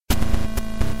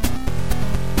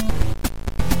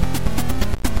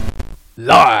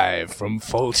Live from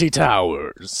Faulty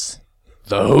Towers.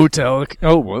 The hotel...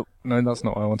 Oh, well, no, that's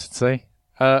not what I wanted to say.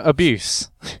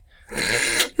 Abuse.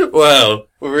 Well,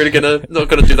 we're really not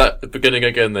gonna do that at the beginning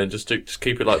again then, just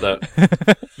keep it like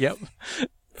that. Yep.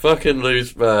 Fucking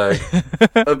Losebag.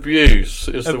 Abuse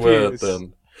is the word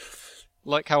then.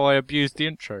 Like how I abused the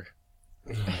intro.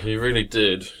 You really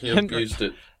did. You abused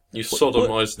it. You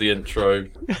sodomised the intro.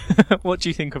 What do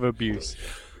you think of abuse?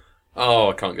 Oh,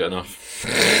 I can't get enough.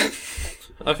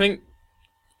 I think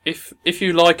if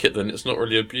you like it, then it's not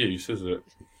really abuse, is it?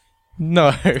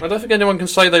 No. I don't think anyone can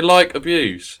say they like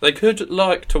abuse. They could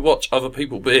like to watch other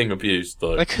people being abused,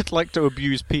 though. They could like to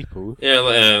abuse people. Yeah,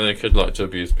 they could like to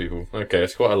abuse people. Okay,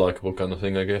 it's quite a likeable kind of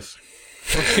thing, I guess.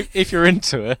 If you're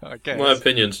into it, I guess. My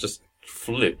opinion's just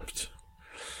flipped.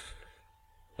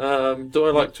 Do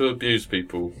I like to abuse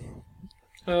people?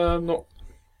 Not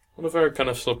on a very kind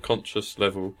of subconscious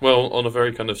level. Well, on a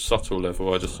very kind of subtle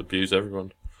level, I just abuse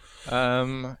everyone.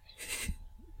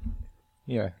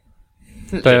 Yeah.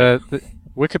 The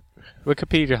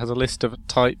Wikipedia has a list of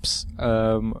types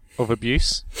of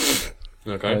abuse.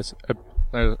 Okay.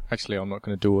 Actually, I'm not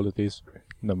going to do all of these.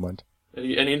 Never mind.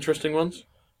 Any interesting ones?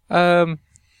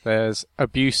 There's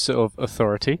abuse of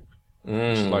authority,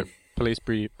 which is like police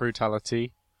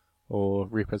brutality or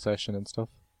repossession and stuff.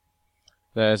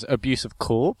 There's abuse of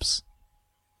corpse,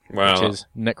 which is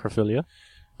necrophilia.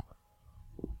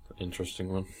 Interesting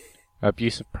one.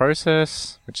 Abuse of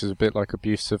process, which is a bit like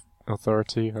abuse of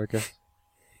authority, I guess.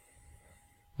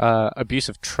 Abuse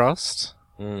of trust.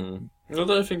 I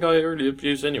don't think I really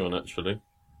abuse anyone, actually.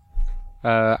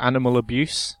 Animal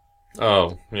abuse.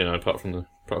 Oh, yeah, apart from the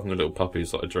little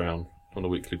puppies that I drown on a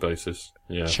weekly basis.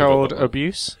 Yeah. Child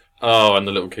abuse. Oh, and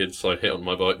the little kids I hit on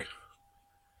my bike.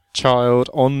 Child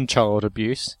on child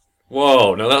abuse.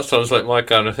 Whoa, now that sounds like my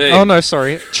kind of thing. Oh no,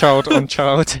 sorry. Child on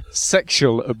child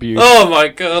sexual abuse. Oh my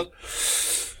god.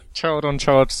 Child on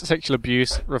child sexual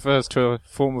abuse refers to a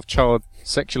form of child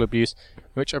sexual abuse in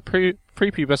which a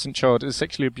prepubescent child is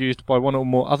sexually abused by one or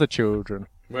more other children.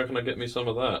 Where can I get me some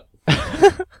of that?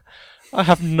 I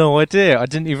have no idea. I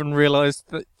didn't even realise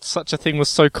that such a thing was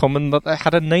so common that they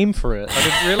had a name for it. I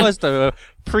didn't realise there were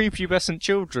prepubescent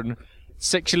children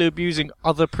sexually abusing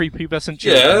other prepubescent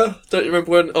children. Yeah, don't you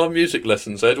remember when our music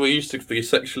lessons, Ed, we used to be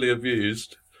sexually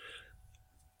abused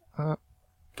by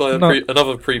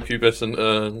another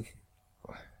prepubescent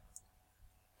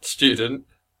student?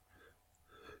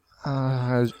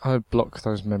 I block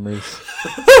those memories.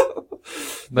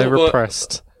 They're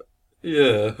repressed.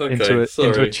 Yeah, okay,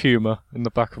 into a tumour in the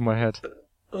back of my head.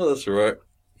 Oh, that's alright.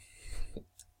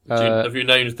 Have you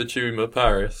named the tumour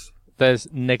Paris? There's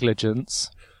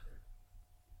negligence,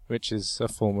 which is a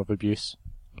form of abuse.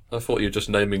 I thought you were just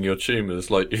naming your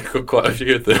tumours, like you've got quite a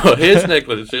few of them. Oh, here's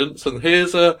negligence, and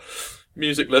here's a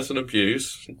music lesson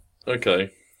abuse.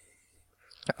 Okay.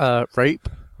 Rape,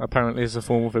 apparently, is a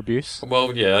form of abuse.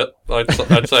 Well, yeah,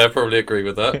 I'd say I probably agree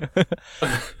with that.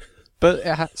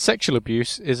 But sexual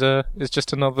abuse is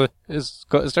just another, is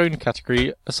got its own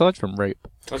category aside from rape.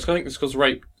 I think it's because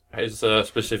rape is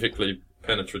specifically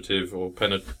penetrative, or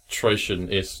penetration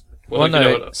is... Well,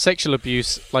 no, sexual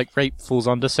abuse, like rape falls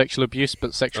under sexual abuse,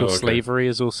 but sexual slavery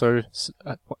is also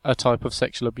a type of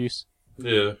sexual abuse.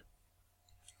 Yeah.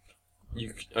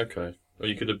 Okay. Or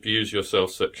you could abuse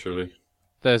yourself sexually.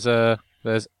 There's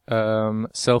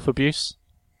self-abuse.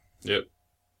 Yep.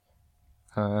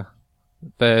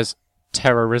 There's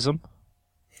terrorism.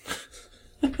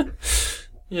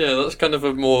 Yeah, that's kind of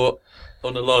on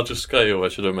a larger scale, I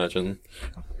should imagine.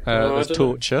 There's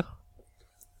torture.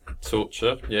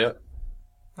 Torture, yeah.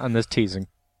 And there's teasing.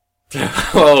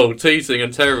 Oh, teasing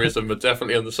and terrorism are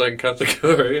definitely in the same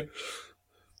category.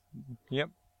 Yep.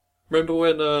 Remember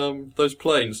when those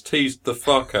planes teased the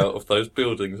fuck out of those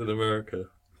buildings in America?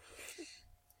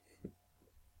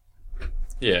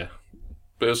 Yeah.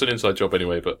 But it was an inside job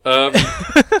anyway, but...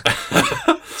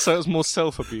 So it was more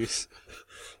self-abuse?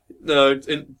 No,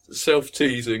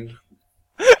 self-teasing.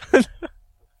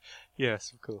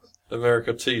 Yes, of course.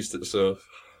 America teased itself.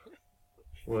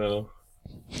 Well...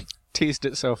 Teased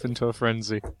itself into a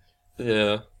frenzy.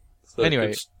 Yeah. So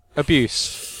anyway,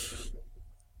 abuse.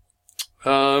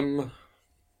 I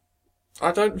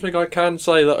don't think I can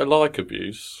say that I like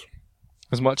abuse.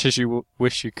 As much as you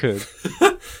wish you could.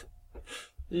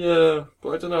 Yeah, but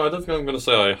I don't know. I don't think I'm going to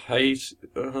say I hate...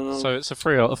 So it's a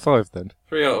 3 out of 5 then?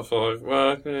 3 out of 5.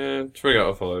 Well, yeah, 3 out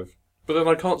of 5. But then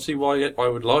I can't see why I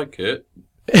would like it.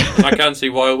 I can see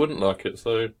why I wouldn't like it,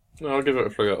 so no, I'll give it a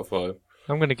 3 out of 5.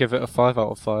 I'm going to give it a 5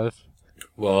 out of 5.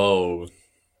 Whoa.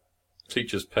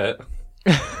 Teacher's pet.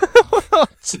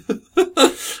 What?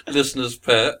 Listener's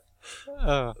pet.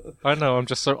 I know, I'm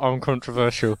just so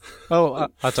uncontroversial. Oh,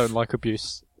 I don't like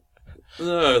abuse.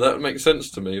 No, that makes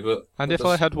sense to me, but... And if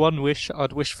I had one wish,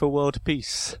 I'd wish for world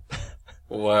peace.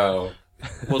 Wow.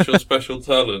 What's your special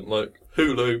talent? Like,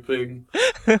 hula hooping?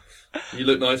 You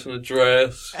look nice in a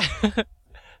dress?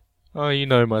 Oh, you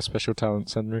know my special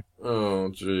talents, Henry.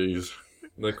 Oh, jeez.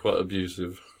 They're quite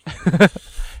abusive.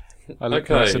 I look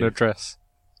nice in a dress.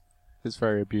 It's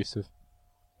very abusive.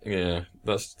 Yeah,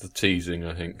 that's the teasing,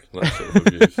 I think. That sort of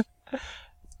abuse.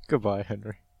 Goodbye,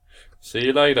 Henry. See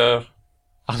you later,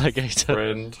 Alligator.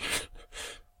 friend.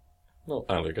 Not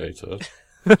alligator.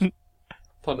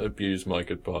 Don't abuse my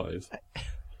goodbyes.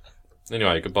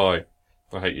 Anyway, goodbye.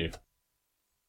 I hate you.